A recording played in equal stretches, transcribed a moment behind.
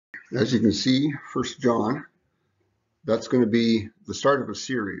As you can see, First John, that's going to be the start of a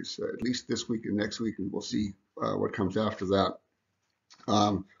series, at least this week and next week, and we'll see what comes after that,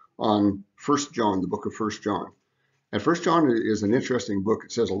 on First John, the book of First John. And First John is an interesting book.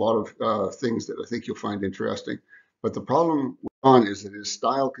 It says a lot of things that I think you'll find interesting. But the problem with John is that his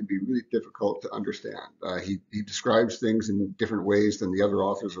style can be really difficult to understand. He describes things in different ways than the other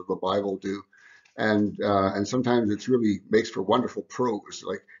authors of the Bible do. And sometimes it's really makes for wonderful prose.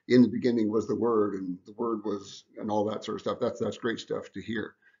 Like in the beginning was the Word, and the Word was, and all that sort of stuff. That's great stuff to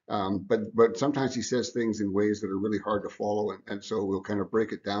hear. But sometimes he says things in ways that are really hard to follow, and so we'll kind of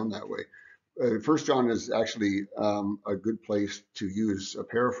break it down that way. First John is actually a good place to use a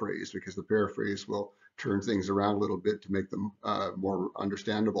paraphrase, because the paraphrase will turn things around a little bit to make them more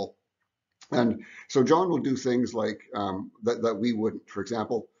understandable. And so John will do things like that we wouldn't. For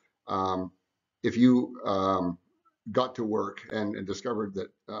example, um, if you got to work and discovered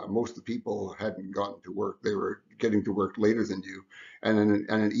that most of the people hadn't gotten to work, they were getting to work later than you, and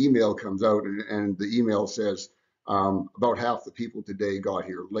an email comes out, and the email says about half the people today got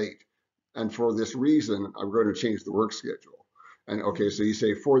here late, and for this reason, I'm going to change the work schedule. And okay, so you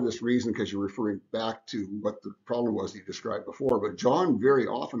say for this reason because you're referring back to what the problem was you described before. But John very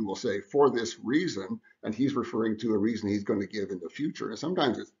often will say for this reason, and he's referring to a reason he's going to give in the future. And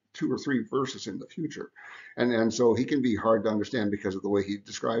sometimes it's two or three verses in the future. And so he can be hard to understand because of the way he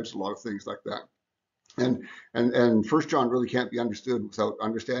describes a lot of things like that. And First John really can't be understood without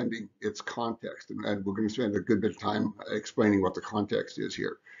understanding its context, and we're going to spend a good bit of time explaining what the context is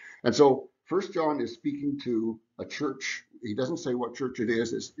here. And so First John is speaking to a church. He doesn't say what church it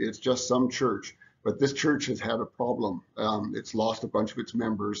is. It's just some church, but this church has had a problem. It's lost a bunch of its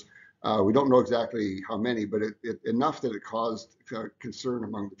members. We don't know exactly how many, but enough that it caused concern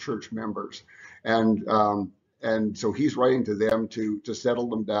among the church members. And so he's writing to them to settle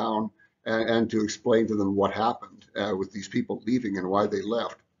them down, and to explain to them what happened with these people leaving and why they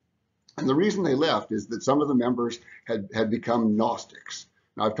left. And the reason they left is that some of the members had become Gnostics.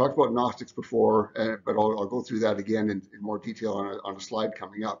 Now, I've talked about Gnostics before, but I'll go through that again in more detail on a slide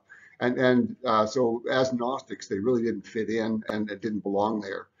coming up. So as Gnostics, they really didn't fit in, and it didn't belong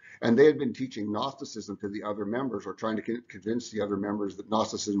there. And they had been teaching Gnosticism to the other members, or trying to convince the other members that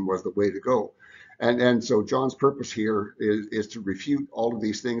Gnosticism was the way to go. And so John's purpose here is to refute all of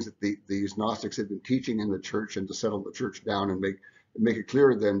these things that these Gnostics had been teaching in the church, and to settle the church down and make it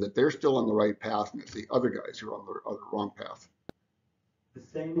clear to them that they're still on the right path, and it's the other guys who are on the wrong path. The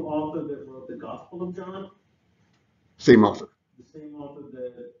same author that wrote the Gospel of John? Same author. The same author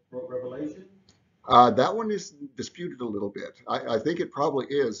that wrote Revelation? That one is disputed a little bit. I think it probably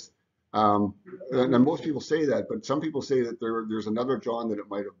is. And most people say that, but some people say that there's another John that it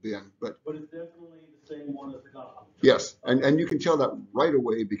might have been. But it's definitely the same one as the Gospel. Yes, and you can tell that right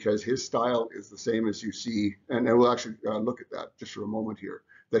away because his style is the same as you see, and we'll actually look at that just for a moment here,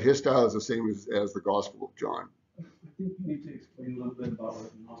 that his style is the same as the Gospel of John. I think you need to explain a little bit about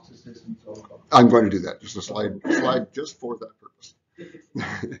what Gnosticism is all about. I'm going to do that, just a slide just for that purpose.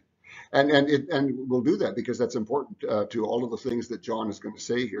 And we'll do that because that's important to all of the things that John is going to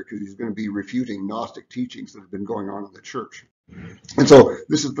say here, because he's going to be refuting Gnostic teachings that have been going on in the church. And so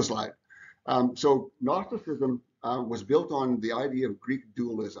this is the slide. So Gnosticism was built on the idea of Greek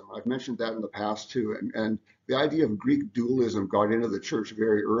dualism. I've mentioned that in the past too. And the idea of Greek dualism got into the church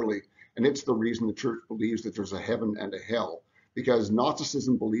very early. And it's the reason the church believes that there's a heaven and a hell, because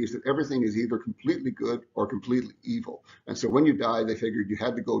Gnosticism believes that everything is either completely good or completely evil. And so when you die, they figured you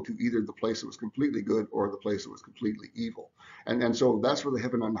had to go to either the place that was completely good or the place that was completely evil. And so that's where the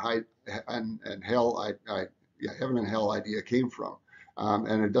heaven and hell, heaven and hell idea came from.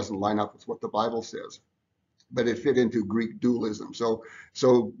 And it doesn't line up with what the Bible says, but it fit into Greek dualism.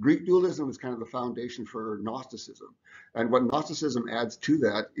 So Greek dualism is kind of the foundation for Gnosticism. And what Gnosticism adds to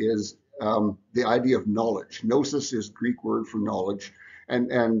that is the idea of knowledge. Gnosis is Greek word for knowledge.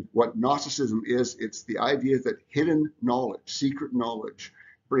 And what Gnosticism is, it's the idea that hidden knowledge, secret knowledge,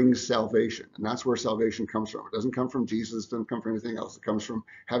 brings salvation. And that's where salvation comes from. It doesn't come from Jesus, it doesn't come from anything else. It comes from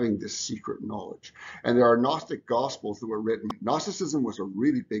having this secret knowledge. And there are Gnostic gospels that were written. Gnosticism was a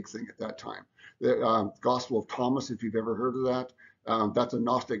really big thing at that time. The Gospel of Thomas, if you've ever heard of that, that's a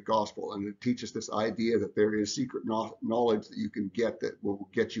Gnostic gospel, and it teaches this idea that there is secret knowledge that you can get that will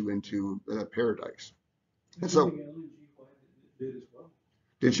get you into paradise. And so, Ellen G. White did as well.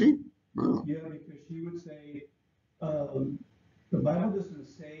 Did she? Oh. Yeah, because she would say, the Bible doesn't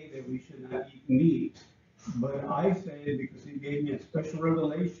say that we should not eat meat, but I say it because he gave me a special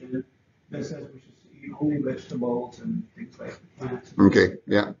revelation that says we should eat only vegetables and things like plants. Okay,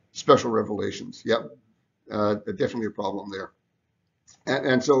 yeah, special revelations. Yep, definitely a problem there.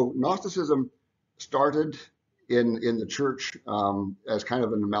 And so Gnosticism started in the church as kind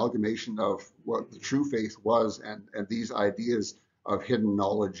of an amalgamation of what the true faith was and these ideas of hidden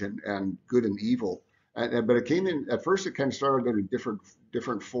knowledge and good and evil. But it came in at first. It kind of started out in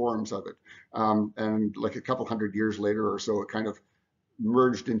different forms of it, and like a couple hundred years later or so, it kind of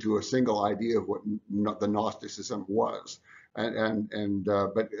merged into a single idea of what the Gnosticism was. But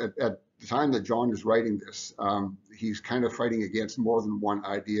at the time that John is writing this, he's kind of fighting against more than one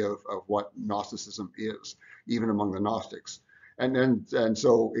idea of what Gnosticism is, even among the Gnostics. And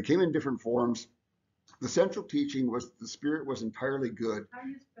so it came in different forms. The central teaching was the Spirit was entirely good. How do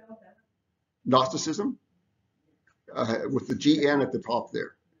you spell that? Gnosticism, with the GN at the top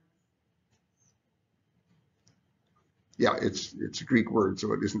there. Yeah, it's a Greek word,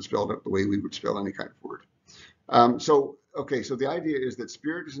 so it isn't spelled out the way we would spell any kind of word. So the idea is that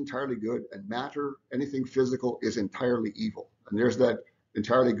spirit is entirely good and matter, anything physical, is entirely evil. And there's that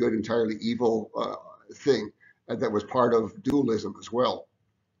entirely good, entirely evil thing that was part of dualism as well.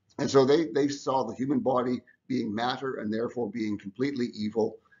 And so they saw the human body being matter and therefore being completely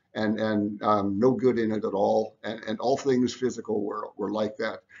evil and no good in it at all. And all things physical were like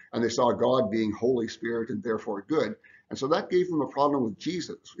that. And they saw God being Holy Spirit and therefore good. And so that gave them a problem with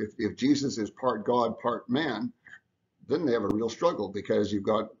Jesus. If Jesus is part God, part man, then they have a real struggle because you've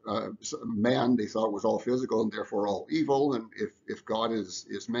got man they thought was all physical and therefore all evil. And if God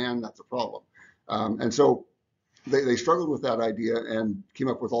is man, that's a problem. And so they struggled with that idea and came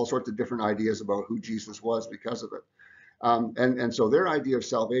up with all sorts of different ideas about who Jesus was because of it. And so their idea of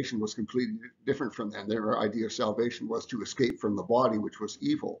salvation was completely different from them. Their idea of salvation was to escape from the body, which was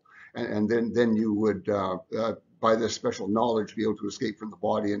evil. And then you would, by this special knowledge, be able to escape from the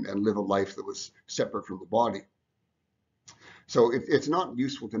body and live a life that was separate from the body. So it's not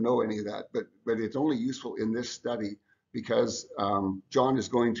useful to know any of that, but it's only useful in this study because John is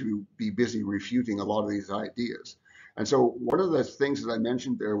going to be busy refuting a lot of these ideas. And so one of the things that I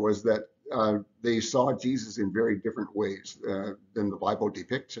mentioned there was that they saw Jesus in very different ways than the Bible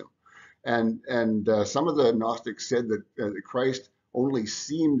depicts him. And some of the Gnostics said that Christ only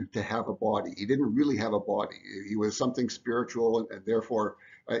seemed to have a body. He didn't really have a body. He was something spiritual and therefore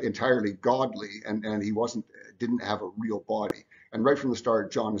entirely godly, and he didn't have a real body. And right from the start,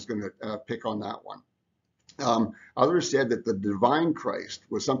 John is going to pick on that one. Others said that the divine Christ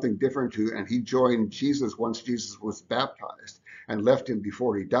was something different too, and he joined Jesus once Jesus was baptized and left him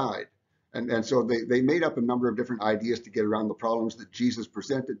before he died. And so they made up a number of different ideas to get around the problems that Jesus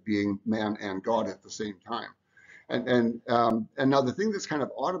presented, being man and God at the same time. And now the thing that's kind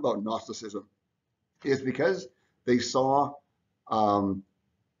of odd about Gnosticism is because they saw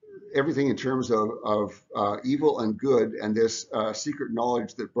everything in terms of evil and good and this secret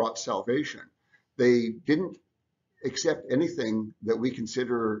knowledge that brought salvation. They didn't accept anything that we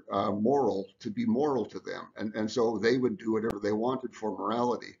consider moral to be moral to them. And so they would do whatever they wanted for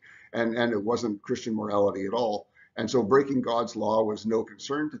morality. And it wasn't Christian morality at all. And so breaking God's law was no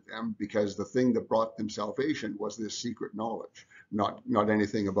concern to them because the thing that brought them salvation was this secret knowledge, not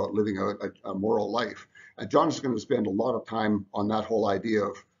anything about living a moral life. And John is going to spend a lot of time on that whole idea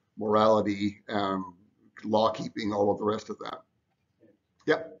of morality, law keeping, all of the rest of that.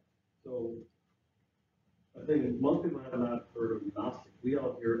 Yep. So I think most people have not heard of Gnostic. We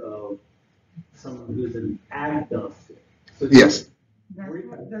all hear of someone who's an agnostic. So yes. That's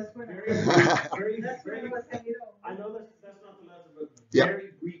what very, I know that's not the lesson, but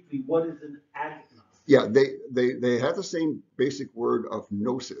very briefly, what is an agnostic? Yeah, they have the same basic word of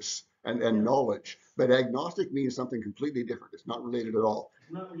gnosis and knowledge, but agnostic means something completely different. It's not related at all.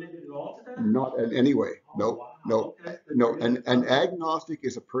 It's not related at all to that? Not in any way. No, wow. no, Okay. no. An agnostic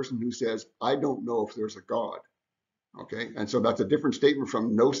is a person who says, I don't know if there's a God. Okay, and so that's a different statement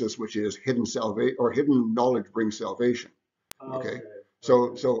from gnosis, which is hidden salvation or hidden knowledge brings salvation. Okay.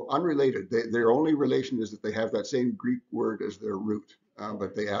 So unrelated. Their only relation is that they have that same Greek word as their root,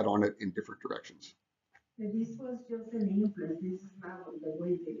 but they add on it in different directions. This was just an influence. This is not the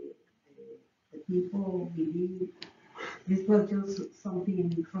way the people believe. This was just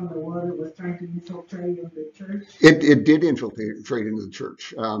something from the world that was trying to infiltrate in the church. It did infiltrate into the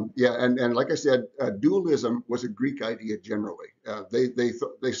church. And like I said, dualism was a Greek idea generally.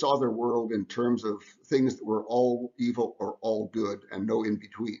 They saw their world in terms of things that were all evil or all good and no in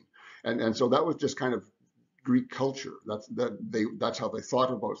between. And so that was just kind of Greek culture. That's how they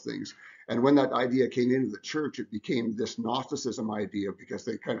thought about things. And when that idea came into the church, it became this Gnosticism idea because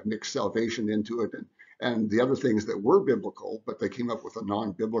they kind of mixed salvation into it and the other things that were biblical, but they came up with a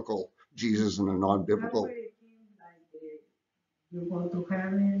non-biblical Jesus and a non-biblical. you go to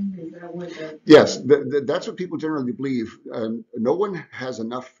heaven, is that what the? Yes, that's what people generally believe. No one has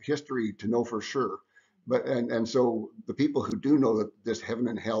enough history to know for sure. But and so the people who do know that this heaven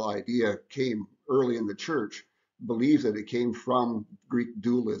and hell idea came early in the church believe that it came from Greek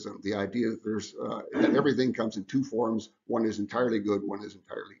dualism, the idea that there's that everything comes in two forms. One is entirely good, one is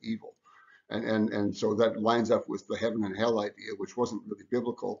entirely evil. And so that lines up with the heaven and hell idea, which wasn't really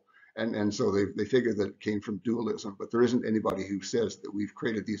biblical. And so they figure that it came from dualism, but there isn't anybody who says that we've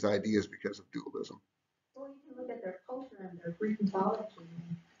created these ideas because of dualism. Well, you can look at their culture and their Greek mythology.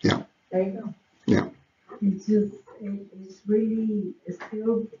 Yeah. There you go. Yeah. It's just, it's really,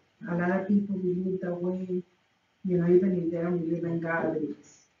 still, a lot of people believe that way, you know, even if they don't believe in God, they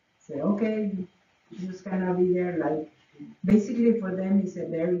just say, okay, you just gonna be there, like, basically for them, it's a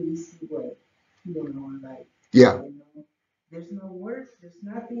very easy way, you know, like, Yeah. you know, there's no work, there's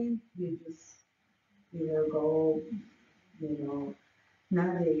nothing, you just either go, you know,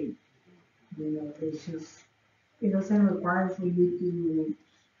 not they, you know, it's just, it doesn't require for you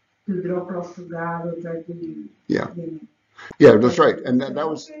to draw close to God or try to, Yeah. you know. Yeah, that's right. And that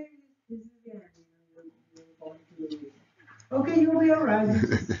was Okay, this is it, you're going to, okay, you'll be all right.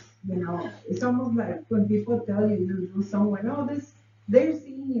 You know, it's almost like when people tell you you do somewhere, no, they're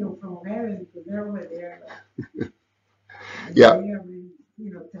seeing you from heaven because they're over there. Like, Yeah. they are really,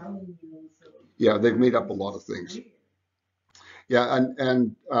 you know, telling you. So, Yeah, they've made up a lot of things. Yeah,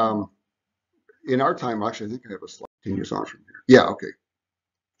 and in our time, actually, I think I have a slide. Continues on from here. Yeah, okay.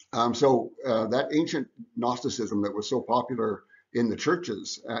 So that ancient Gnosticism that was so popular in the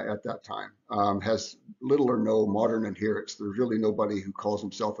churches at that time has little or no modern adherents. There's really nobody who calls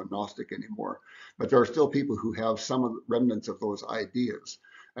himself a Gnostic anymore. But there are still people who have some of the remnants of those ideas.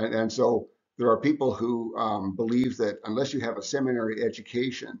 And so there are people who believe that unless you have a seminary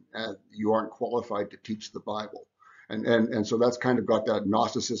education, you aren't qualified to teach the Bible. And so that's kind of got that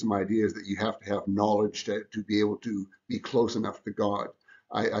Gnosticism idea is that you have to have knowledge to be able to be close enough to God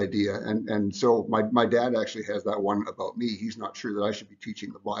idea. And so my dad actually has that one about me. He's not sure that I should be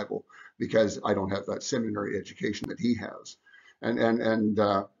teaching the Bible because I don't have that seminary education that he has. And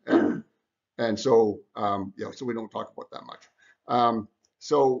so yeah, so we don't talk about that much.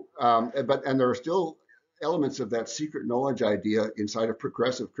 But there are still elements of that secret knowledge idea inside of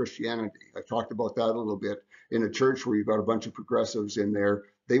progressive Christianity. I talked about that a little bit. In a church where you've got a bunch of progressives in there,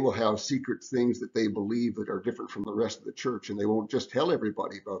 they will have secret things that they believe that are different from the rest of the church, and they won't just tell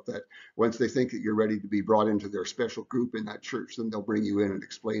everybody about that. Once they think that you're ready to be brought into their special group in that church, then they'll bring you in and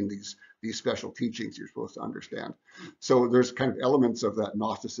explain these special teachings you're supposed to understand. So there's kind of elements of that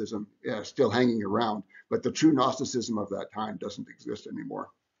Gnosticism still hanging around, but the true Gnosticism of that time doesn't exist anymore.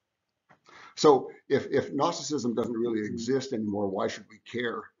 So if Gnosticism doesn't really exist anymore, why should we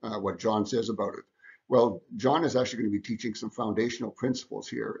care what John says about it? Well, John is actually going to be teaching some foundational principles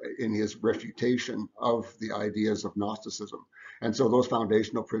here in his refutation of the ideas of Gnosticism. And so those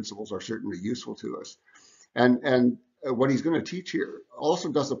foundational principles are certainly useful to us. And what he's going to teach here also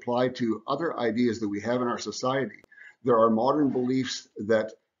does apply to other ideas that we have in our society. There are modern beliefs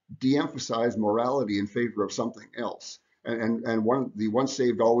that de-emphasize morality in favor of something else. And the once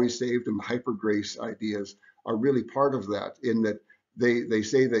saved, always saved and the hyper grace ideas are really part of that, in that they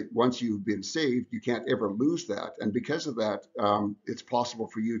say that once you've been saved, you can't ever lose that. And because of that, it's possible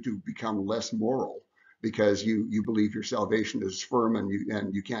for you to become less moral because you believe your salvation is firm and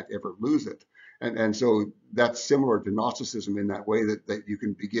you can't ever lose it. And so that's similar to Gnosticism in that way, that you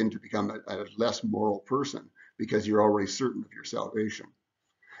can begin to become a less moral person because you're already certain of your salvation.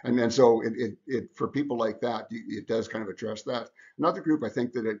 And so it for people like that, it does kind of address that. Another group I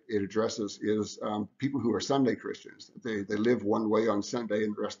think that it addresses is people who are Sunday Christians. They live one way on Sunday,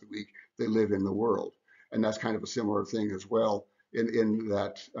 and the rest of the week they live in the world. And that's kind of a similar thing as well, in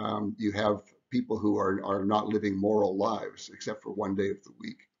that you have people who are not living moral lives except for one day of the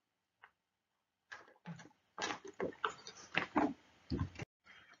week.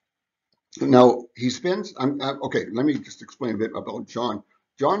 Now he spends. Okay. Let me just explain a bit about John.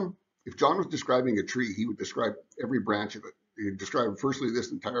 If John was describing a tree, he would describe every branch of it. He'd describe firstly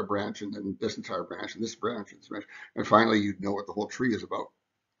this entire branch, and then this entire branch, and this branch, and this branch, and finally you'd know what the whole tree is about.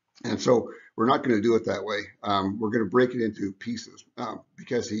 And so we're not going to do it that way. We're going to break it into pieces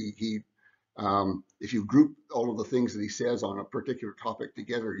because if you group all of the things that he says on a particular topic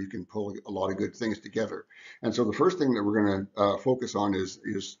together, you can pull a lot of good things together. And so the first thing that we're going to focus on is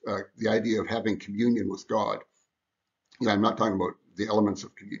the idea of having communion with God. And I'm not talking about the elements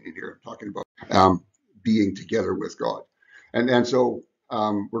of communion here. I'm talking about being together with God. And so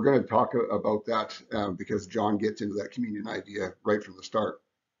we're going to talk about that because John gets into that communion idea right from the start.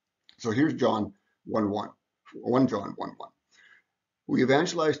 So here's John 1:1. 1 John 1:1. We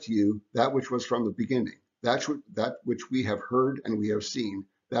evangelize to you that which was from the beginning, that which we have heard and we have seen,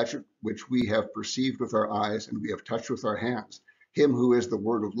 that which we have perceived with our eyes and we have touched with our hands, him who is the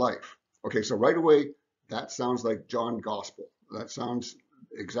word of life. Okay, so right away, that sounds like John Gospel. That sounds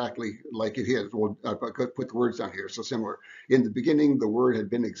exactly like it is. Well, I could put the words down here, so similar. In the beginning, the Word had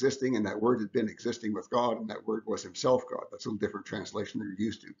been existing, and that Word had been existing with God, and that Word was Himself God. That's a little different translation than you're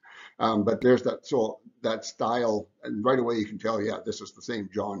used to. But there's that, so that style, and right away you can tell, yeah, this is the same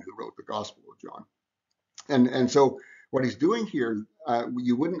John who wrote the Gospel of John. And so what he's doing here,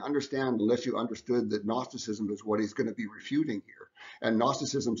 you wouldn't understand unless you understood that Gnosticism is what he's going to be refuting here. And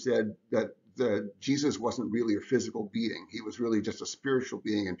Gnosticism said that Jesus wasn't really a physical being. He was really just a spiritual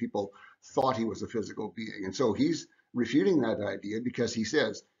being, and people thought he was a physical being. And so he's refuting that idea because he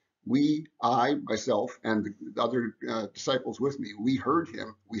says, I, myself, and the other disciples with me, we heard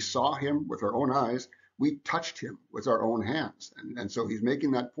him, we saw him with our own eyes, we touched him with our own hands. And so he's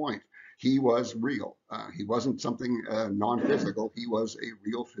making that point. He was real. He wasn't something non-physical. He was a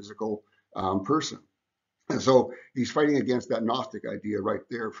real physical person. And so he's fighting against that Gnostic idea right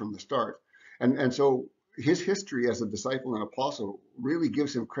there from the start. And so his history as a disciple and apostle really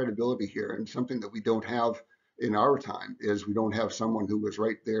gives him credibility here, and something that we don't have in our time is we don't have someone who was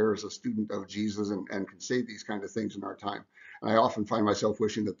right there as a student of Jesus and can say these kind of things in our time. And I often find myself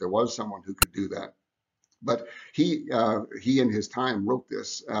wishing that there was someone who could do that. But he in his time wrote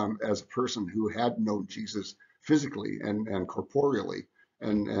this as a person who had known Jesus physically and corporeally,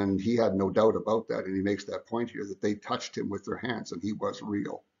 and he had no doubt about that. And he makes that point here that they touched him with their hands, and he was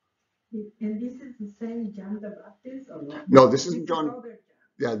real. And this is the same John the Baptist, or no? No, this isn't John. Other John.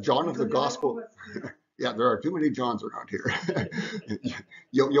 Yeah, John of the Because Gospel. Yeah, there are too many Johns around here.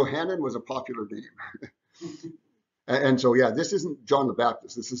 Johannan was a popular name. And so, yeah, this isn't John the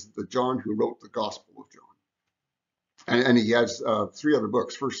Baptist. This is the John who wrote the Gospel of John. And he has 3 other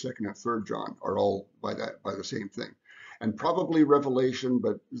books, 1st, 2nd, and 3rd John are all by the same thing. And probably Revelation,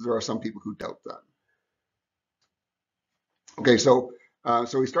 but there are some people who doubt that. Okay, so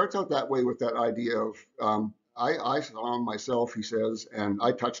he starts out that way with that idea of, I saw him myself, he says, and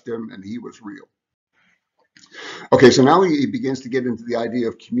I touched him and he was real. Okay, so now he begins to get into the idea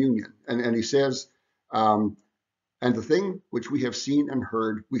of communion. And he says, and the thing which we have seen and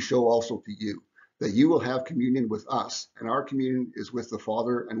heard, we show also to you, that you will have communion with us, and our communion is with the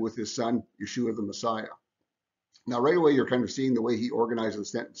Father and with his Son, Yeshua the Messiah. Now, right away, you're kind of seeing the way he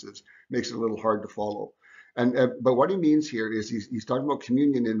organizes sentences, makes it a little hard to follow. But what he means here is he's talking about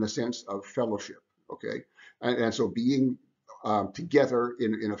communion in the sense of fellowship, okay? And so being together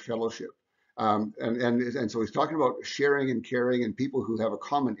in a fellowship. And so he's talking about sharing and caring and people who have a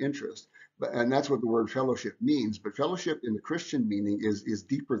common interest. And that's what the word fellowship means. But fellowship in the Christian meaning is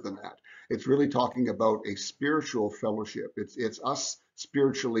deeper than that. It's really talking about a spiritual fellowship. It's us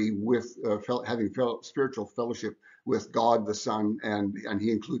spiritually with having spiritual fellowship with God the Son, and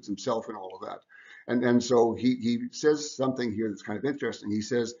he includes himself in all of that. And so he says something here that's kind of interesting. He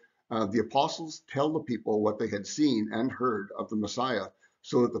says, the apostles tell the people what they had seen and heard of the Messiah,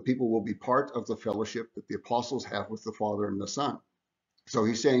 so that the people will be part of the fellowship that the apostles have with the Father and the Son. So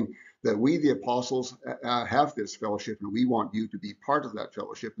he's saying that we, the apostles, have this fellowship, and we want you to be part of that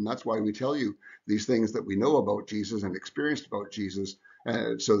fellowship. And that's why we tell you these things that we know about Jesus and experienced about Jesus,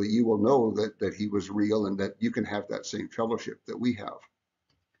 so that you will know that he was real and that you can have that same fellowship that we have.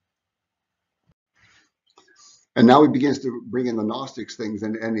 And now he begins to bring in the Gnostics things,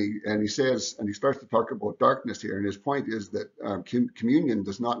 and he says, and he starts to talk about darkness here. And his point is that communion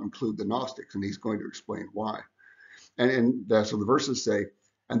does not include the Gnostics, and he's going to explain why. And so the verses say,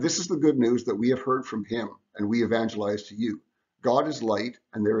 and this is the good news that we have heard from him, and we evangelize to you. God is light,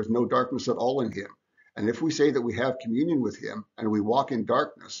 and there is no darkness at all in him. And if we say that we have communion with him, and we walk in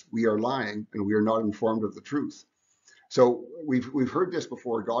darkness, we are lying, and we are not informed of the truth. So we've heard this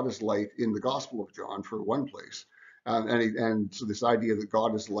before. God is light in the Gospel of John, for one place, and so this idea that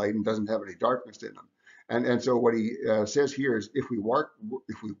God is light and doesn't have any darkness in him. And so what he says here is, if we walk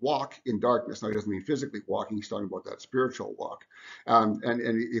in darkness, now he doesn't mean physically walking, he's talking about that spiritual walk. And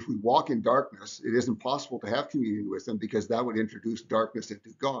if we walk in darkness, it isn't possible to have communion with him, because that would introduce darkness into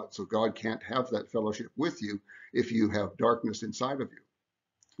God. So God can't have that fellowship with you if you have darkness inside of you.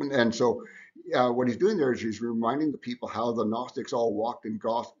 And so what he's doing there is he's reminding the people how the Gnostics all walked in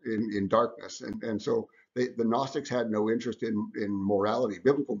darkness. And so the Gnostics had no interest in morality,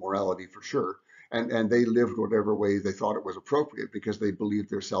 biblical morality for sure. And they lived whatever way they thought it was appropriate, because they believed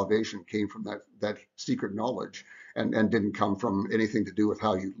their salvation came from that secret knowledge and didn't come from anything to do with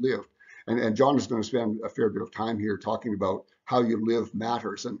how you lived. And John is going to spend a fair bit of time here talking about how you live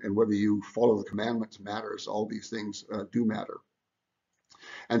matters, and whether you follow the commandments matters. All these things do matter.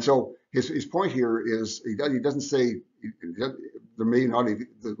 And so his point here is he doesn't say there may not even,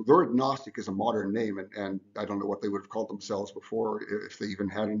 the word Gnostic is a modern name, and I don't know what they would have called themselves before if they even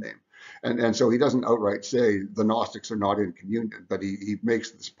had a name. And so he doesn't outright say the Gnostics are not in communion, but he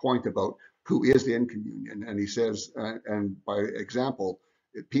makes this point about who is in communion, and he says, and by example,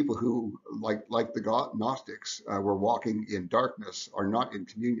 people who like the Gnostics were walking in darkness are not in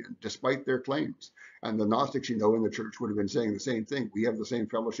communion, despite their claims. And the Gnostics, in the church would have been saying the same thing. We have the same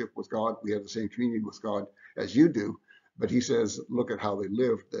fellowship with God. We have the same communion with God as you do. But he says, look at how they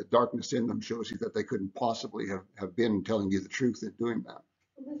lived. The darkness in them shows you that they couldn't possibly have been telling you the truth in doing that.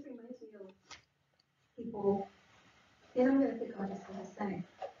 Well, this reminds me of people, and I'm gonna pick on just a Hispanic,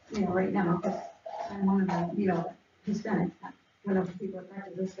 right now, because I'm one of them, Hispanic, one of the people that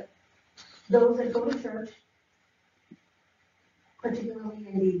practice this, but those that go to church, particularly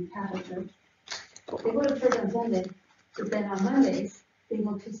in the Catholic Church, they go to church on Sunday, but then on Mondays, they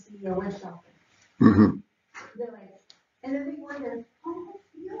go to see a witch doctor. Mm-hmm. They're like, and then they wonder, oh,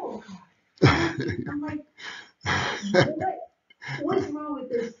 no, God. I'm like, what's wrong with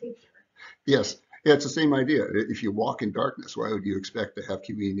this picture? Yes, yeah, it's the same idea. If you walk in darkness, why would you expect to have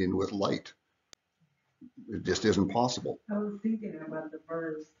communion with light? It just isn't possible. I was thinking about the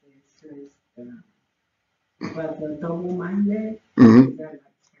verse that says, but the double-minded, Mm-hmm. is that like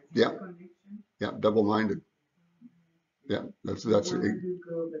Yeah. connection? Yeah, double-minded. Yeah, that's They want to do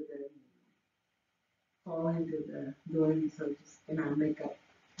good, but then fall into the doing, so just cannot make up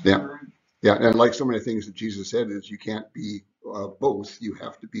their Yeah. mind. Yeah, and like so many things that Jesus said is you can't be both, you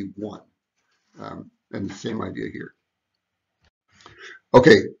have to be one. And the same idea here.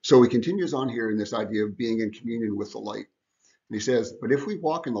 Okay, so he continues on here in this idea of being in communion with the light. And he says, but if we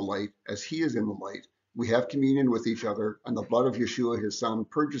walk in the light as he is in the light, we have communion with each other, and the blood of Yeshua, his son,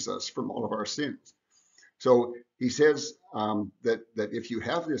 purges us from all of our sins. So he says that if you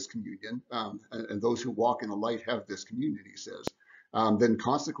have this communion, and those who walk in the light have this communion, he says, then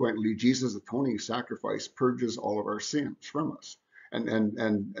consequently, Jesus' atoning sacrifice purges all of our sins from us.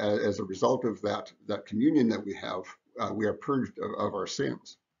 And as a result of that communion that we have, we are purged of our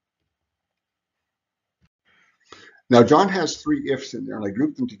sins. Now, John has 3 ifs in there, and I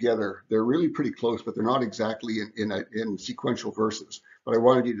grouped them together. They're really pretty close, but they're not exactly in sequential verses. But I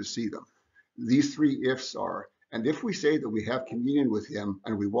wanted you to see them. These 3 ifs are, and if we say that we have communion with him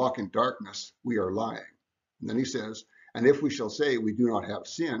and we walk in darkness, we are lying. And then he says, and if we shall say we do not have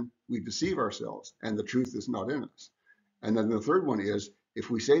sin, we deceive ourselves, and the truth is not in us. And then the third one is, if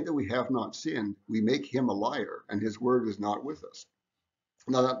we say that we have not sinned, we make him a liar, and his word is not with us.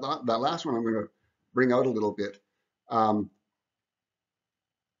 Now, that last one I'm going to bring out a little bit. Can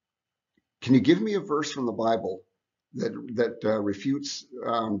you give me a verse from the Bible that refutes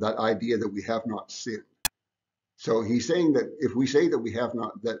that idea that we have not sinned? So he's saying that if we say that we have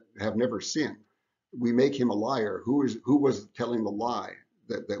never sinned, we make him a liar. Who was telling the lie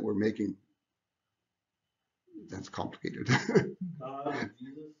that we're making? That's complicated. God,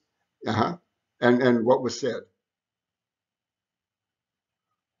 Jesus. Uh-huh. And what was said?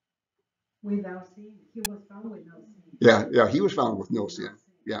 Without sin, he was found with no sin. Yeah, he was found with no sin.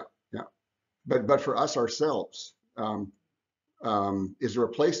 Yeah. But for us ourselves, is there a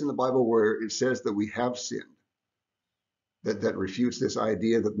place in the Bible where it says that we have sinned? That refutes this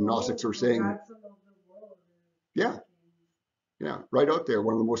idea that the Gnostics are saying? Yeah, right out there,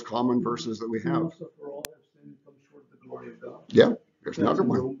 one of the most common verses that we have. For all have sinned and come short of the glory of God. Yeah, there's That's another in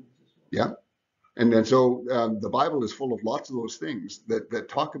one. Romans as well. Yeah, and so the Bible is full of lots of those things that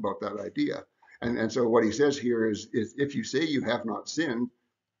talk about that idea. And so what he says here is if you say you have not sinned,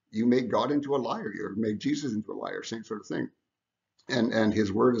 you make God into a liar. You make Jesus into a liar, same sort of thing. And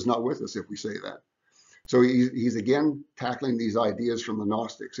his word is not with us if we say that. So he's again tackling these ideas from the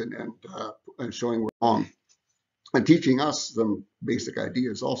Gnostics and showing we're wrong and teaching us some basic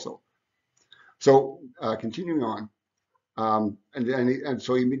ideas also. So continuing on, and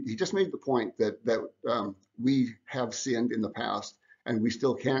so he just made the point that we have sinned in the past and we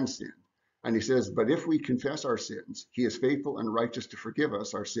still can sin. And he says, but if we confess our sins, he is faithful and righteous to forgive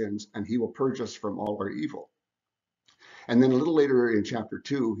us our sins, and he will purge us from all our evil. And then a little later in chapter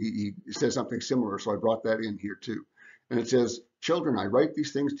 2, he says something similar, so I brought that in here too. And it says, children, I write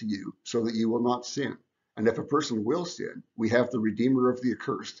these things to you so that you will not sin. And if a person will sin, we have the Redeemer of the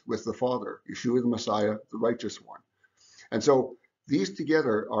accursed with the Father, Yeshua the Messiah, the righteous one. And so these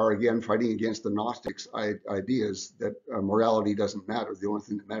together are, again, fighting against the Gnostics' ideas that morality doesn't matter. The only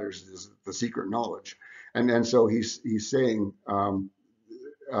thing that matters is the secret knowledge. And so he's saying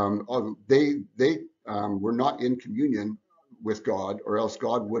they were not in communion with God, or else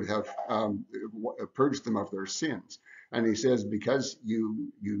God would have purged them of their sins. And he says, because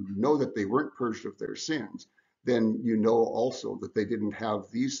you know that they weren't purged of their sins, then you know also that they didn't have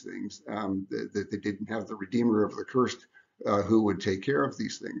these things, that they didn't have the Redeemer of the cursed who would take care of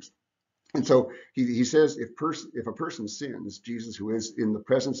these things. And so he says, if a person sins, Jesus, who is in the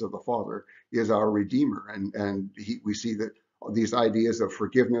presence of the Father, is our Redeemer. And we see that these ideas of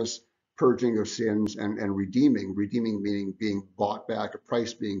forgiveness, purging of sins, and redeeming meaning being bought back, a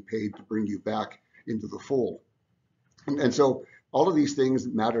price being paid to bring you back into the fold. And so all of these things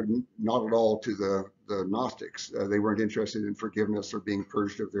mattered not at all to the Gnostics. They weren't interested in forgiveness or being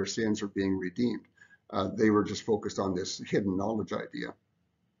purged of their sins or being redeemed. They were just focused on this hidden knowledge idea.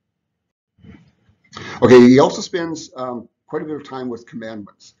 Okay, he also spends quite a bit of time with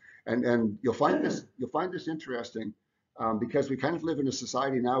commandments, and you'll find this interesting because we kind of live in a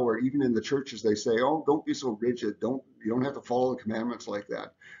society now where even in the churches they say, "Oh, don't be so rigid. You don't have to follow the commandments like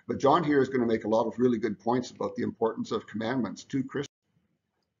that." But John here is going to make a lot of really good points about the importance of commandments to Christians.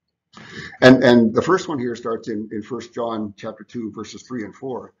 And the first one here starts in 1 John chapter 2 verses 3 and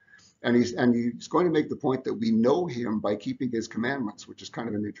 4. And he's going to make the point that we know him by keeping his commandments, which is kind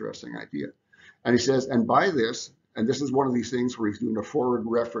of an interesting idea. And he says, and by this, and this is one of these things where he's doing a forward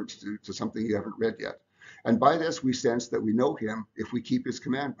reference to something you haven't read yet. And by this we sense that we know him if we keep his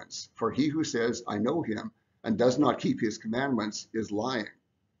commandments. For he who says, I know him, and does not keep his commandments is lying.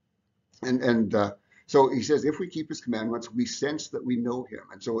 So he says, if we keep his commandments, we sense that we know him.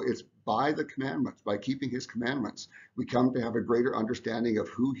 And so it's by the commandments, by keeping his commandments, we come to have a greater understanding of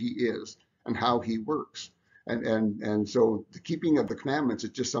who he is and how he works. And so the keeping of the commandments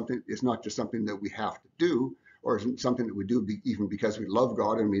is just something, it's not just something that we have to do, or something that we do even because we love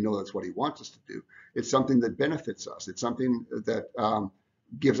God and we know that's what he wants us to do. It's something that benefits us. It's something that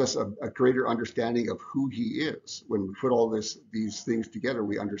gives us a greater understanding of who he is. When we put all these things together,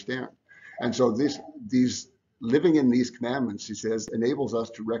 we understand. And so these living in these commandments, he says, enables us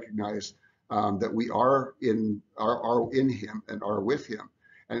to recognize that we are in him and are with him.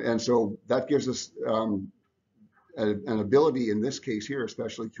 And so that gives us an ability in this case here,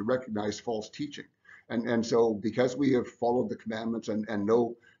 especially to recognize false teaching. And so because we have followed the commandments and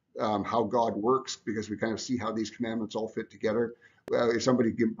know how God works, because we kind of see how these commandments all fit together, if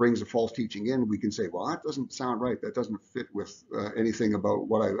somebody brings a false teaching in, we can say, well, that doesn't sound right. That doesn't fit with anything about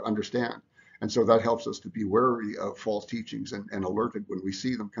what I understand. And so that helps us to be wary of false teachings and alerted when we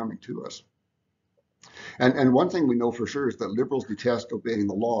see them coming to us. And one thing we know for sure is that liberals detest obeying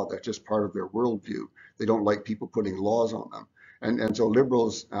the law. That's just part of their worldview. They don't like people putting laws on them. And so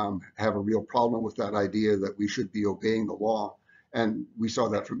liberals have a real problem with that idea that we should be obeying the law. And we saw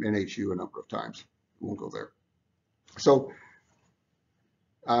that from NHU a number of times. We won't go there. So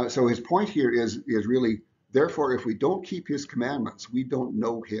his point here is really, therefore, if we don't keep his commandments, we don't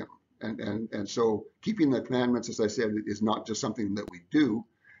know him. And so keeping the commandments, as I said, is not just something that we do.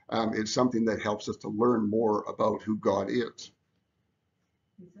 It's something that helps us to learn more about who God is.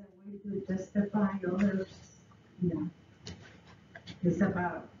 Is that a way to justify others? Yeah. It's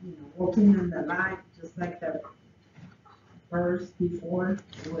about, walking in the light, just like the verse before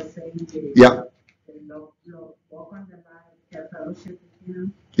it was saying, yeah. Walk on the light, have fellowship with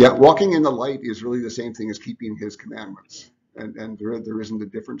him. Yeah, walking in the light is really the same thing as keeping his commandments. And there isn't a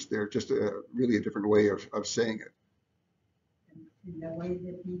difference there, just really a different way of saying it. And the way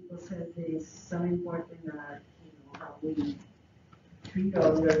that people said it's so important that, how we treat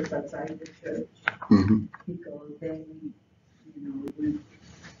others outside the church. Mm-hmm. Because then we live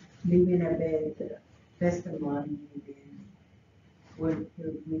in a bad testimony, and we're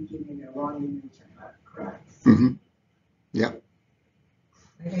giving a wrong image about Christ. Mm-hmm. Yeah.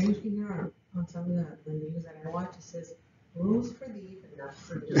 Like I usually hear on some of the news that I watch, it says, rules for thee, but not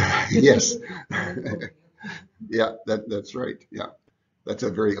for me. Yes. Yeah, that's right. Yeah. That's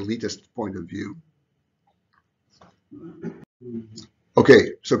a very elitist point of view.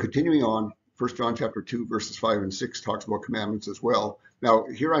 Okay, so continuing on, 1 John chapter 2, verses 5 and 6 talks about commandments as well. Now,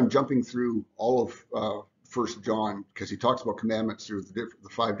 here I'm jumping through all of 1 John because he talks about commandments through the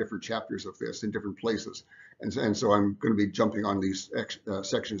 5 different chapters of this in different places. And so I'm going to be jumping on these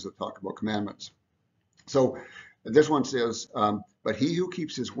sections that talk about commandments. So this one says, but he who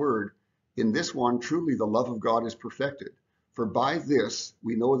keeps his word, in this one truly the love of God is perfected. For by this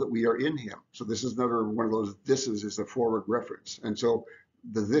we know that we are in him. So this is another one of those, this is a forward reference. And so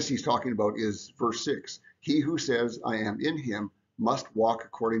this he's talking about is verse 6. He who says, I am in him, must walk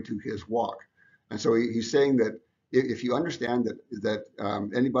according to his walk. And so he's saying that if you understand that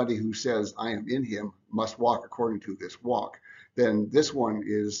anybody who says, I am in him, must walk according to this walk, then this one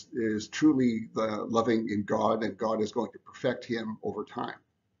is truly the loving in God, and God is going to perfect him over time.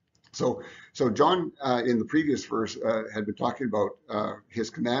 So John, in the previous verse, had been talking about his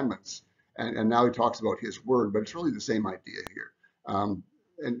commandments, and now he talks about his word, but it's really the same idea here.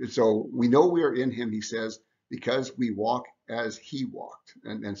 And so we know we are in him, he says, because we walk as he walked.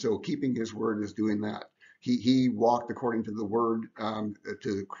 And so keeping his word is doing that. He walked according to the word,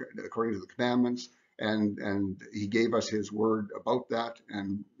 according to the commandments, and he gave us his word about that.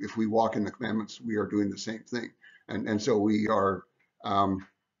 And if we walk in the commandments, we are doing the same thing. And so we are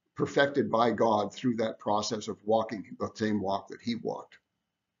perfected by God through that process of walking the same walk that he walked.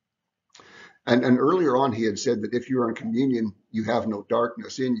 And earlier on, he had said that if you are in communion, you have no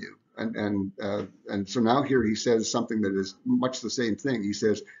darkness in you. And so now here he says something that is much the same thing. He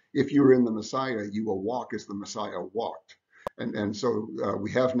says, if you are in the Messiah, you will walk as the Messiah walked. And so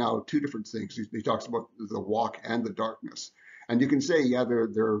we have now two different things. He talks about the walk and the darkness. And you can say, yeah,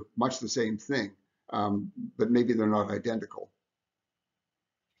 they're much the same thing, but maybe they're not identical.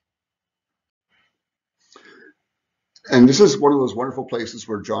 And this is one of those wonderful places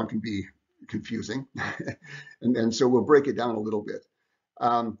where John can be confusing. and so we'll break it down a little bit.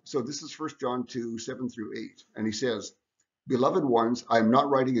 So this is 1 John 2, 7 through 8. And he says, beloved ones, I am not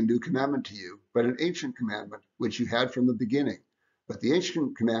writing a new commandment to you, but an ancient commandment, which you had from the beginning. But the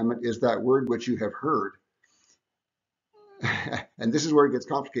ancient commandment is that word which you have heard. And this is where it gets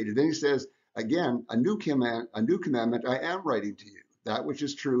complicated. Then he says, again, a new commandment I am writing to you, that which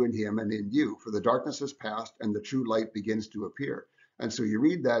is true in him and in you, for the darkness has passed and the true light begins to appear. And so you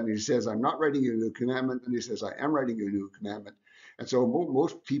read that and he says, I'm not writing you a new commandment. And he says, I am writing you a new commandment. And so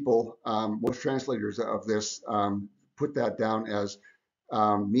most people, most translators of this put that down as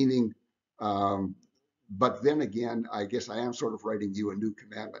meaning, but then again, I guess I am sort of writing you a new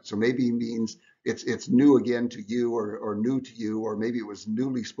commandment. So maybe he means it's new again to you, or new to you, or maybe it was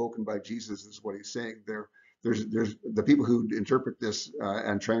newly spoken by Jesus is what he's saying there. There's the people who interpret this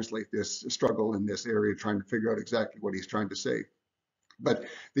and translate this struggle in this area trying to figure out exactly what he's trying to say. But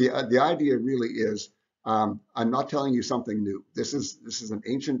the idea really is, I'm not telling you something new. This is an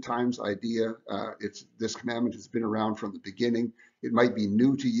ancient times idea. This commandment has been around from the beginning. It might be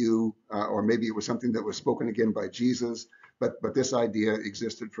new to you, or maybe it was something that was spoken again by Jesus, but this idea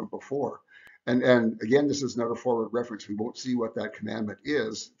existed from before. And again, this is another forward reference. We won't see what that commandment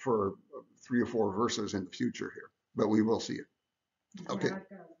is for 3 or 4 verses in the future here, but we will see it. Okay. Like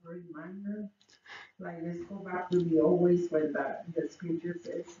a reminder, like let's go back to the always where the scripture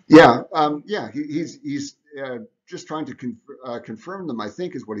says. Yeah, he's just trying to confirm them, I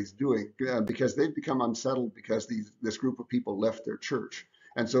think, is what he's doing, because they've become unsettled because this group of people left their church.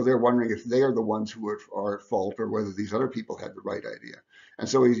 And so they're wondering if they are the ones who are at fault or whether these other people had the right idea. And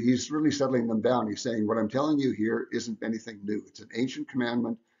so he's really settling them down. He's saying, what I'm telling you here isn't anything new. It's an ancient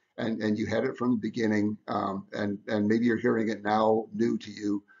commandment, and you had it from the beginning, and maybe you're hearing it now new to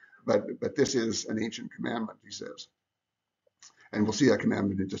you, but this is an ancient commandment, he says. And we'll see that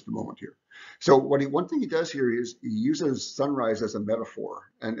commandment in just a moment here. So one thing he does here is he uses sunrise as a metaphor,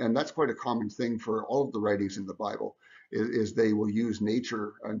 and that's quite a common thing for all of the writings in the Bible, is they will use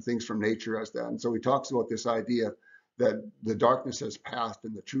nature and things from nature as that. And so he talks about this idea that the darkness has passed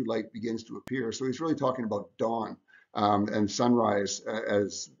and the true light begins to appear. So he's really talking about dawn and sunrise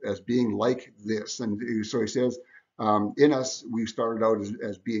as being like this. And so he says, in us, we started out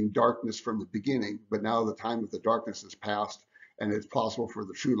as being darkness from the beginning, but now the time of the darkness has passed, and it's possible for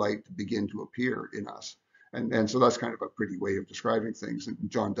the true light to begin to appear in us. And so that's kind of a pretty way of describing things, and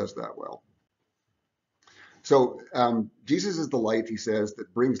John does that well. So Jesus is the light, he says,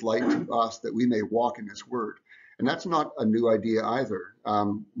 that brings light to us that we may walk in his word. And that's not a new idea either.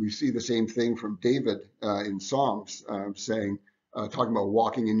 We see the same thing from David in Psalms, talking about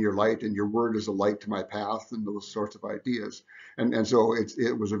walking in your light, and your word is a light to my path, and those sorts of ideas. And so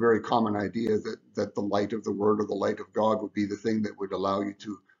it was a very common idea that the light of the word or the light of God would be the thing that would allow you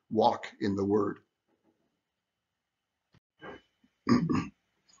to walk in the word.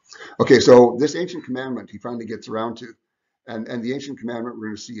 Okay, so this ancient commandment he finally gets around to, and the ancient commandment we're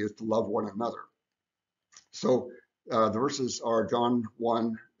going to see is to love one another. So the verses are John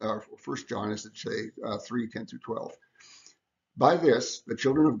 1, 1 John, as it say, 3, 10 through 12. By this, the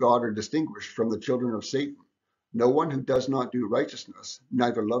children of God are distinguished from the children of Satan. No one who does not do righteousness,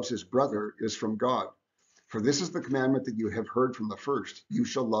 neither loves his brother, is from God. For this is the commandment that you have heard from the first, you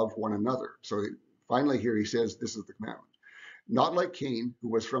shall love one another. So finally here he says, this is the commandment. Not like Cain, who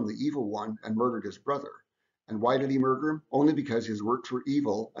was from the evil one and murdered his brother. And why did he murder him? Only because his works were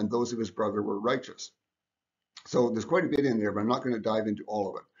evil and those of his brother were righteous. So there's quite a bit in there, but I'm not going to dive into all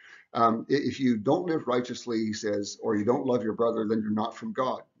of it. If you don't live righteously, he says, or you don't love your brother, then you're not from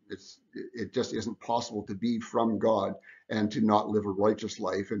God. It just isn't possible to be from God and to not live a righteous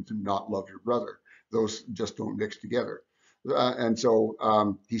life and to not love your brother. Those just don't mix together. And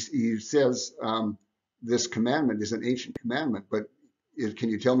so he says this commandment is an ancient commandment, but can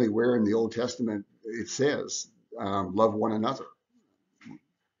you tell me where in the Old Testament it says love one another?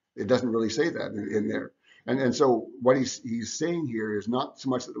 It doesn't really say that in there. And so what he's saying here is not so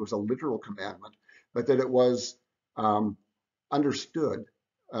much that it was a literal commandment, but that it was understood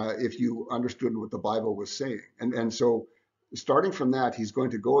if you understood what the Bible was saying. And so starting from that, he's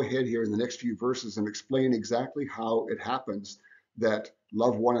going to go ahead here in the next few verses and explain exactly how it happens that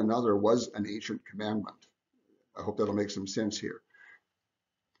love one another was an ancient commandment. I hope that'll make some sense here.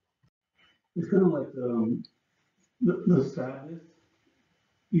 It's kind of like the Sabbath.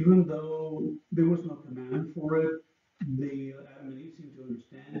 Even though there was no command for it, the Adam and Eve seemed to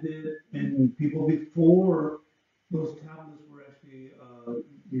understand it, and people before those tablets were actually,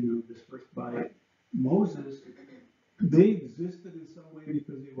 dispersed by Moses, they existed in some way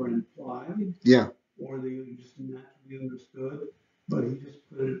because they were implied. Yeah. Or they just naturally understood, but he just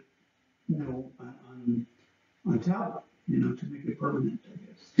put it, on tablet, to make it permanent, I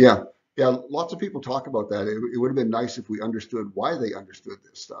guess. Yeah. Yeah, lots of people talk about that. It would have been nice if we understood why they understood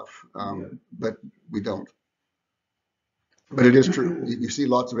this stuff, but we don't. But it is true. You see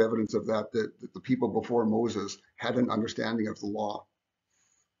lots of evidence of that the people before Moses had an understanding of the law.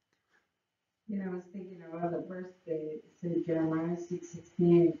 I was thinking about the verse that it says Jeremiah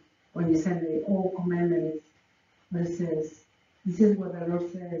 6:16, when you said the old commandments, where it says, this is what the Lord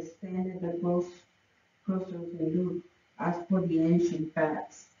says, stand at the crossroads and look, ask for the ancient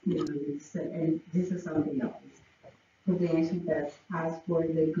paths. And this is something else. For the ancient paths, ask where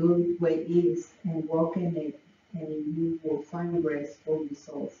the good way is and walk in it, and you will find rest for your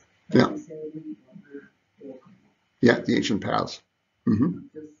souls. Yeah. Yeah, the ancient paths. Mm-hmm.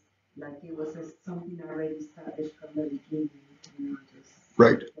 Just like it was something already established from the beginning.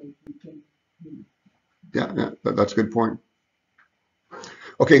 Right. Yeah, that's a good point.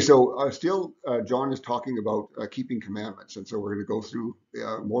 Okay, so still John is talking about keeping commandments, and so we're going to go through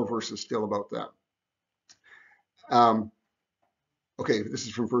more verses still about that. Okay, this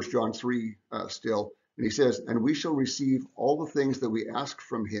is from 1 John 3 still, and he says, and we shall receive all the things that we ask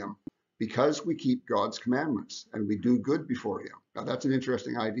from him because we keep God's commandments and we do good before him. Now that's an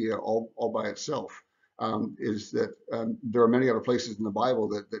interesting idea all by itself, is that there are many other places in the Bible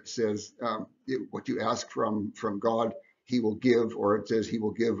that says what you ask from God, he will give, or it says he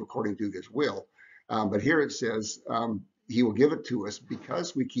will give according to his will. But here it says he will give it to us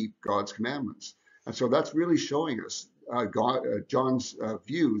because we keep God's commandments. And so that's really showing us John's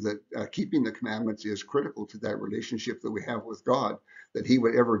view that keeping the commandments is critical to that relationship that we have with God, that he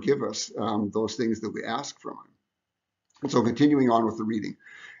would ever give us those things that we ask from him. And so continuing on with the reading.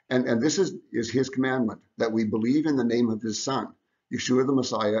 And this is his commandment, that we believe in the name of his Son, Yeshua the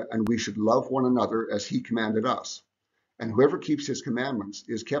Messiah, and we should love one another as he commanded us. And whoever keeps his commandments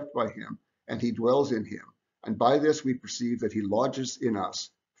is kept by him, and he dwells in him. And by this we perceive that he lodges in us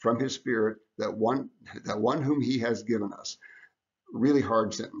from his Spirit, that one whom he has given us. Really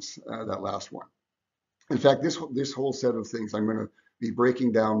hard sentence, that last one. In fact, this whole set of things I'm going to be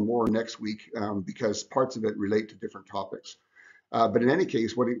breaking down more next week because parts of it relate to different topics. But in any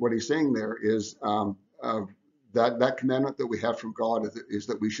case, what he's saying there is that commandment that we have from God is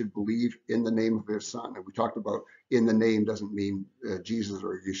that we should believe in the name of his Son. And we talked about in the name doesn't mean Jesus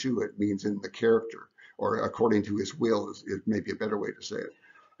or Yeshua. It means in the character, or according to his will is maybe a better way to say it.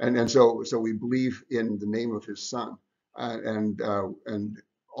 And so we believe in the name of his Son. And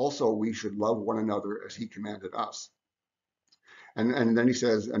also we should love one another as he commanded us. And then he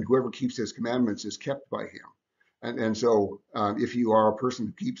says, and whoever keeps his commandments is kept by him. And so if you are a person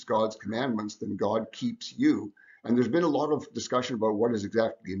who keeps God's commandments, then God keeps you. And there's been a lot of discussion about what is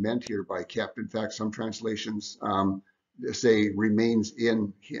exactly meant here by kept. In fact, some translations say remains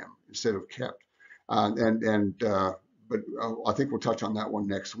in him instead of kept. But I think we'll touch on that one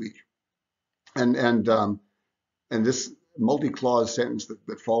next week. And this multi-clause sentence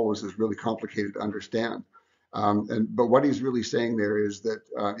that follows is really complicated to understand. But what he's really saying there is that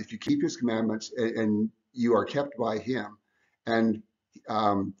if you keep his commandments and you are kept by him, and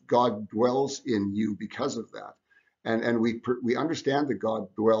God dwells in you because of that. And we understand that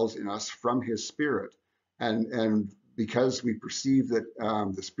God dwells in us from his Spirit, and because we perceive that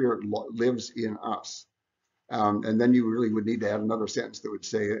the Spirit lives in us. And then you really would need to add another sentence that would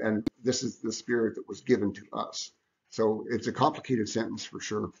say, and this is the Spirit that was given to us. So it's a complicated sentence for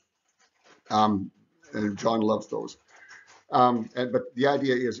sure. And John loves those. But the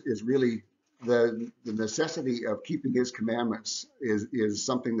idea is really the necessity of keeping his commandments is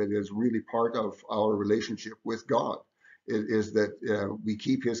something that is really part of our relationship with God. Is that we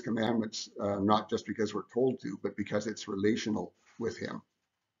keep his commandments not just because we're told to, but because it's relational with him.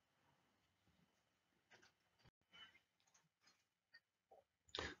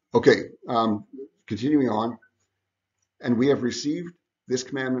 Okay, continuing on. And we have received this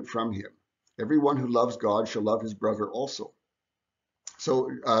commandment from him. Everyone who loves God shall love his brother also. So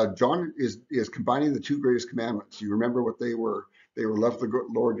John is combining the two greatest commandments. You remember what they were. They were love the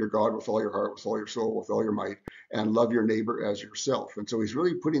Lord your God with all your heart, with all your soul, with all your might, and love your neighbor as yourself. And so he's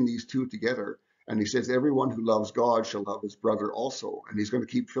really putting these two together. And he says, everyone who loves God shall love his brother also. And he's going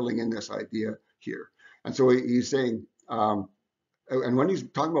to keep filling in this idea here. And so he's saying, and when he's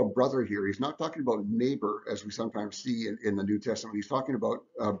talking about brother here, he's not talking about neighbor as we sometimes see in the New Testament. He's talking about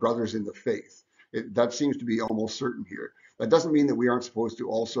brothers in the faith. That seems to be almost certain here. That doesn't mean that we aren't supposed to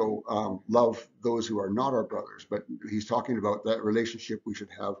also love those who are not our brothers, but he's talking about that relationship we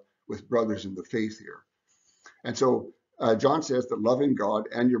should have with brothers in the faith here. And so John says that loving God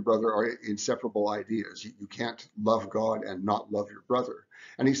and your brother are inseparable ideas. You can't love God and not love your brother.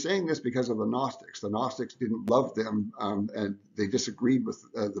 And he's saying this because of the Gnostics. The Gnostics didn't love them, and they disagreed with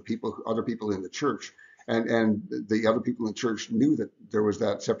other people in the church. And the other people in the church knew that there was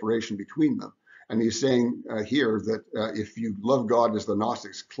that separation between them. And he's saying here that if you love God as the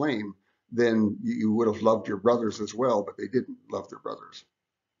Gnostics claim, then you would have loved your brothers as well, but they didn't love their brothers.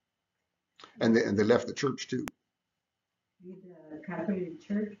 And they left the church too. The Catholic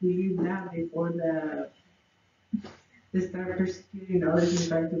Church believed that before they started persecuting others and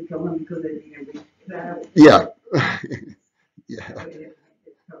trying to kill them because they didn't reach that. Yeah.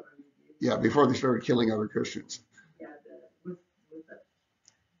 Yeah, before they started killing other Christians. Yeah,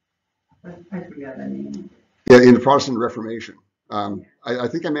 I forgot the name. Yeah, in the Protestant Reformation. I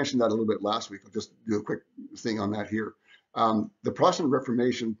think I mentioned that a little bit last week. I'll just do a quick thing on that here. The Protestant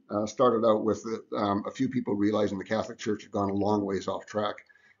Reformation started out with a few people realizing the Catholic Church had gone a long ways off track.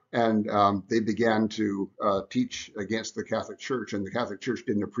 And they began to teach against the Catholic Church, and the Catholic Church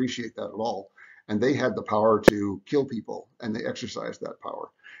didn't appreciate that at all. And they had the power to kill people, and they exercised that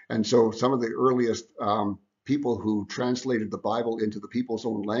power. And so some of the earliest people who translated the Bible into the people's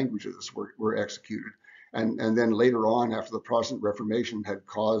own languages were executed. And then later on, after the Protestant Reformation had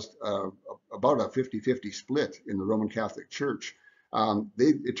caused about a 50-50 split in the Roman Catholic Church,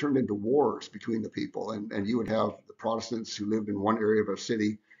 it turned into wars between the people. And you would have the Protestants who lived in one area of a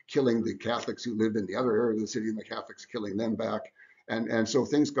city killing the Catholics who lived in the other area of the city, and the Catholics killing them back. And so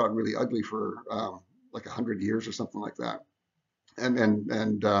things got really ugly for like 100 years or something like that.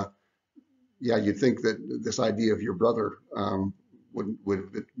 And yeah, you'd think that this idea of your brother would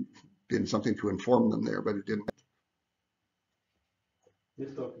have been something to inform them there, but it didn't.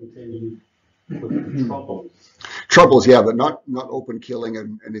 This will continue with the troubles. Troubles, yeah, but not open killing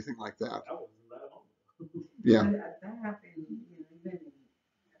and anything like that. That wasn't that long. Yeah. That happened, even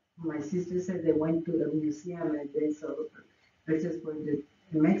my sister said they went to the museum and they saw places where in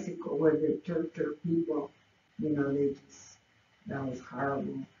Mexico where the torture people, they just, that was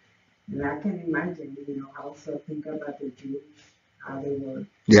horrible. And I can imagine, I also think about the Jews, how they were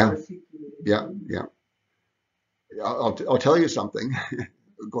persecuted. Yeah. I'll tell you something,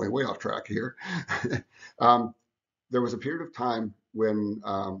 going way off track here. There was a period of time when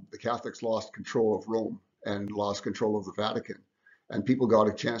the Catholics lost control of Rome and lost control of the Vatican. And people got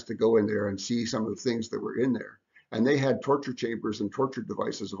a chance to go in there and see some of the things that were in there. And they had torture chambers and torture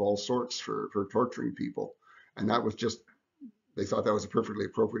devices of all sorts for torturing people. And that was just, they thought that was a perfectly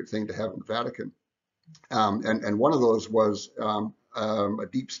appropriate thing to have in the Vatican. And one of those was a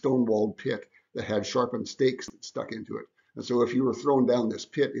deep stone-walled pit that had sharpened stakes that stuck into it. And so if you were thrown down this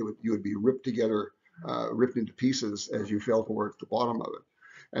pit, you would be ripped together, ripped into pieces as you fell towards the bottom of it.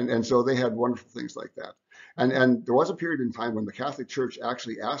 And so they had wonderful things like that. And there was a period in time when the Catholic Church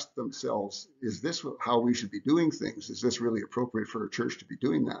actually asked themselves, is this how we should be doing things? Is this really appropriate for a church to be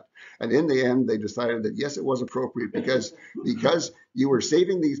doing that? And in the end, they decided that yes, it was appropriate because you were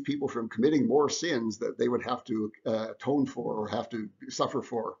saving these people from committing more sins that they would have to atone for or have to suffer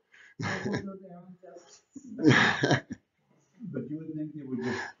for. But you would think they would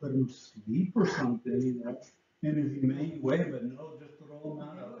just put them to sleep or something, in a humane way, but no, just throw them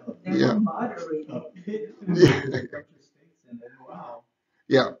out of a pit and a bunch of stakes in it. Wow.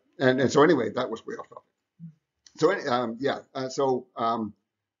 Yeah, and so anyway, that was way off topic. So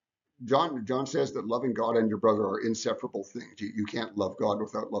John says that loving God and your brother are inseparable things. You can't love God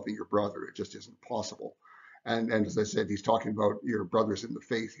without loving your brother. It just isn't possible. And as I said, he's talking about your brothers in the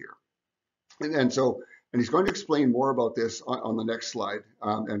faith here. And so And he's going to explain more about this on the next slide.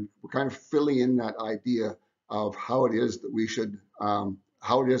 And we're kind of filling in that idea of how it is that we should,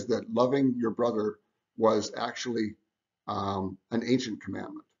 how it is that loving your brother was actually an ancient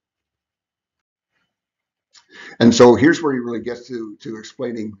commandment. And so here's where he really gets to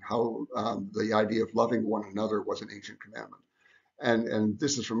explaining how the idea of loving one another was an ancient commandment. And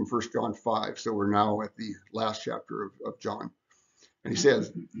this is from 1 John 5. So we're now at the last chapter of John. And he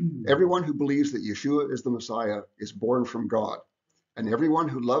says, everyone who believes that Yeshua is the Messiah is born from God. And everyone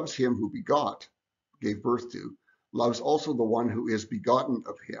who loves him who begot, gave birth to, loves also the one who is begotten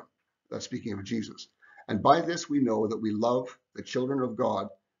of him. That's speaking of Jesus. And by this we know that we love the children of God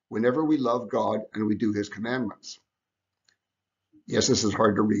whenever we love God and we do his commandments. Yes, this is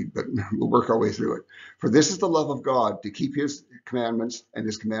hard to read, but we'll work our way through it. For this is the love of God, to keep his commandments, and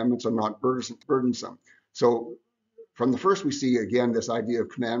his commandments are not burdensome. So from the first, we see again this idea of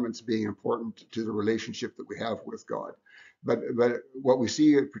commandments being important to the relationship that we have with God. But what we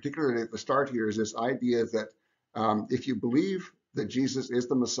see particularly at the start here is this idea that if you believe that Jesus is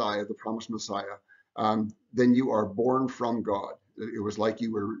the Messiah, the promised Messiah, then you are born from God. It was like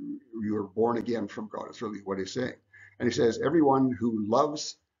you were born again from God. It's really what he's saying. And he says, everyone who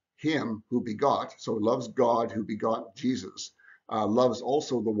loves him who begot, so loves God who begot Jesus, loves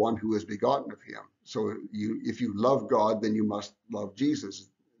also the one who is begotten of him. So if you love God, then you must love Jesus.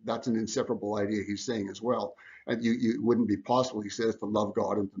 That's an inseparable idea he's saying as well. And it wouldn't be possible, he says, to love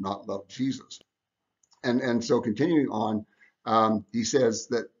God and to not love Jesus. And so continuing on, he says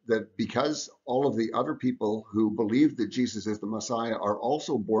that because all of the other people who believe that Jesus is the Messiah are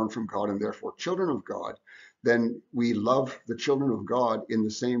also born from God and therefore children of God, then we love the children of God in the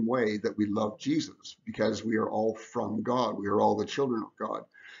same way that we love Jesus, because we are all from God. We are all the children of God.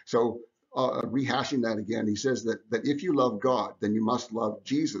 So rehashing that again, he says that if you love God, then you must love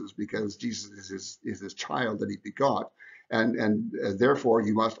Jesus, because Jesus is his child that he begot. And therefore,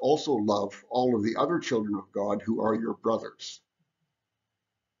 you must also love all of the other children of God who are your brothers.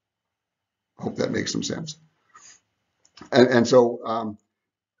 I hope that makes some sense. And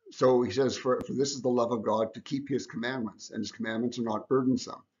so he says, for this is the love of God, to keep his commandments, and his commandments are not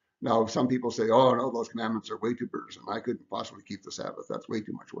burdensome. Now, some people say, oh, no, those commandments are way too burdensome. I couldn't possibly keep the Sabbath. That's way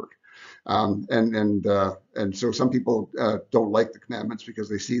too much work. And so some people don't like the commandments because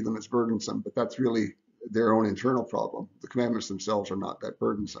they see them as burdensome, but that's really their own internal problem. The commandments themselves are not that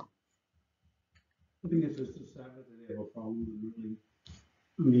burdensome. I think it's just the Sabbath that they have a problem with, really.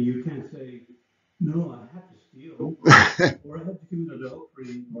 I mean, you can't say, no, I have to steal, or I have to commit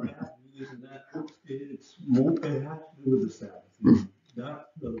adultery, or I have to do this and that. It's more, it has to do with the Sabbath. That's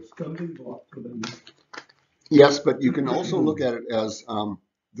the stumbling block for them. Yes, but you can also look at it as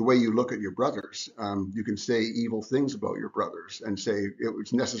the way you look at your brothers. You can say evil things about your brothers and say it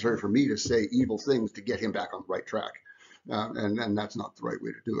was necessary for me to say evil things to get him back on the right track. And that's not the right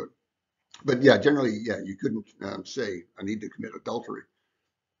way to do it. But yeah, generally, yeah, you couldn't say I need to commit adultery.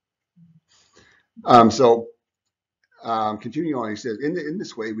 Continuing on, he says, in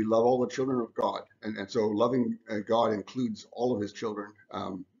this way, we love all the children of God. And so loving God includes all of his children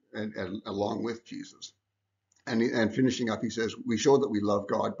and along with Jesus. And finishing up, he says, we show that we love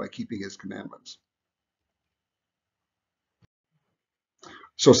God by keeping his commandments.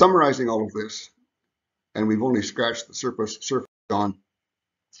 So summarizing all of this, and we've only scratched the surface on.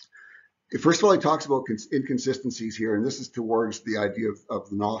 First of all, he talks about inconsistencies here, and this is towards the idea of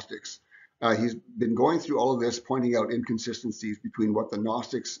the Gnostics. He's been going through all of this, pointing out inconsistencies between what the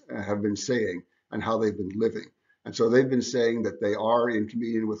Gnostics have been saying and how they've been living. And so they've been saying that they are in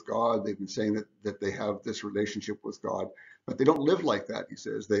communion with God. They've been saying that they have this relationship with God, but they don't live like that, he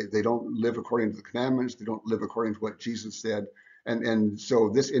says. They don't live according to the commandments. They don't live according to what Jesus said. And so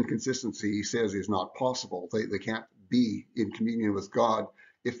this inconsistency, he says, is not possible. They can't be in communion with God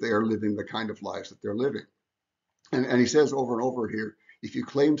if they are living the kind of lives that they're living. And he says over and over here, if you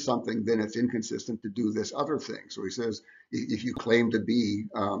claim something, then it's inconsistent to do this other thing. So he says, if you claim to be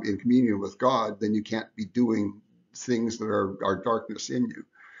in communion with God, then you can't be doing things that are darkness in you.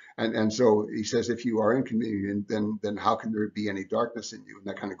 And so he says, if you are in communion, then how can there be any darkness in you? And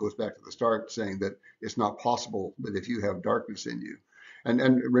that kind of goes back to the start, saying that it's not possible that if you have darkness in you.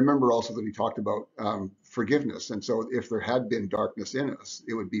 And remember also that he talked about forgiveness. And so if there had been darkness in us,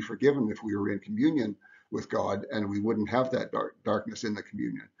 it would be forgiven if we were in communion with God, and we wouldn't have that darkness in the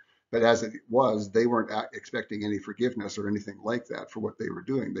communion. But as it was, they weren't expecting any forgiveness or anything like that for what they were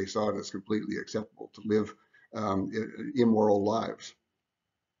doing. They saw it as completely acceptable to live immoral lives.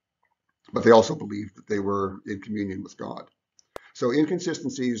 But they also believed that they were in communion with God. So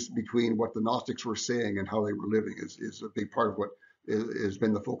inconsistencies between what the Gnostics were saying and how they were living is a big part of what has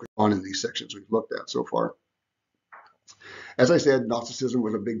been the focus on in these sections we've looked at so far. As I said, Gnosticism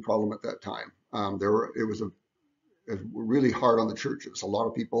was a big problem at that time. It was really hard on the churches. A lot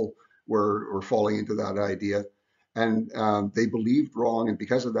of people were falling into that idea, and they believed wrong, and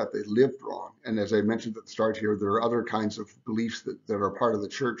because of that, they lived wrong. And as I mentioned at the start here, there are other kinds of beliefs that are part of the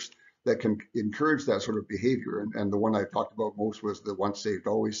church that can encourage that sort of behavior. And the one I talked about most was the once saved,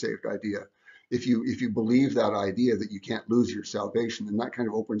 always saved idea. If you believe that idea that you can't lose your salvation, then that kind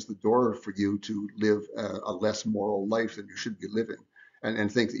of opens the door for you to live a less moral life than you should be living,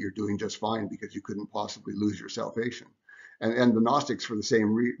 and think that you're doing just fine because you couldn't possibly lose your salvation. And the Gnostics, for the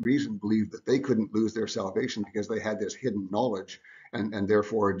same reason, believed that they couldn't lose their salvation because they had this hidden knowledge, and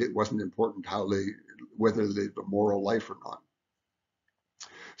therefore it wasn't important whether they lived a moral life or not.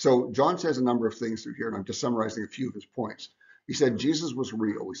 So John says a number of things through here, and I'm just summarizing a few of his points. He said Jesus was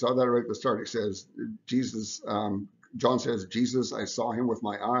real. We saw that right at the start. He says, John says, Jesus, I saw him with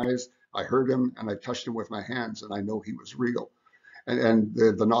my eyes, I heard him, and I touched him with my hands, and I know he was real. And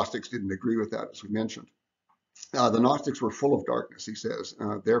the Gnostics didn't agree with that, as we mentioned. The Gnostics were full of darkness, he says.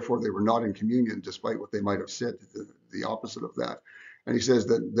 Therefore, they were not in communion, despite what they might have said, the opposite of that. And he says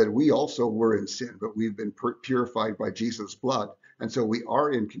that we also were in sin, but we've been purified by Jesus' blood. And so we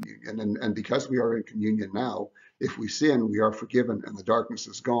are in communion. And because we are in communion now, if we sin, we are forgiven and the darkness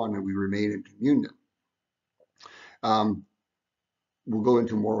is gone and we remain in communion. We'll go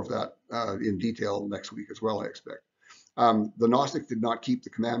into more of that in detail next week as well, I expect. The Gnostics did not keep the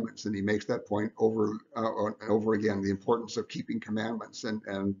commandments, and he makes that point over and over again, the importance of keeping commandments,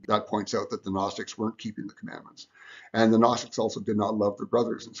 and that points out that the Gnostics weren't keeping the commandments. And the Gnostics also did not love their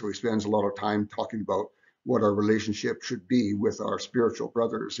brothers, and so he spends a lot of time talking about what our relationship should be with our spiritual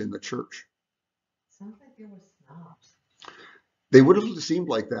brothers in the church. Sounds like they were snobs. They would have seemed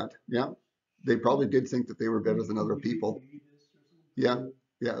like that, yeah. They probably did think that they were better than other people. Yeah,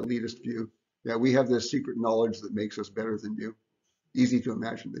 elitist view. Yeah, we have this secret knowledge that makes us better than you. Easy to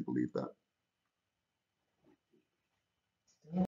imagine they believe that.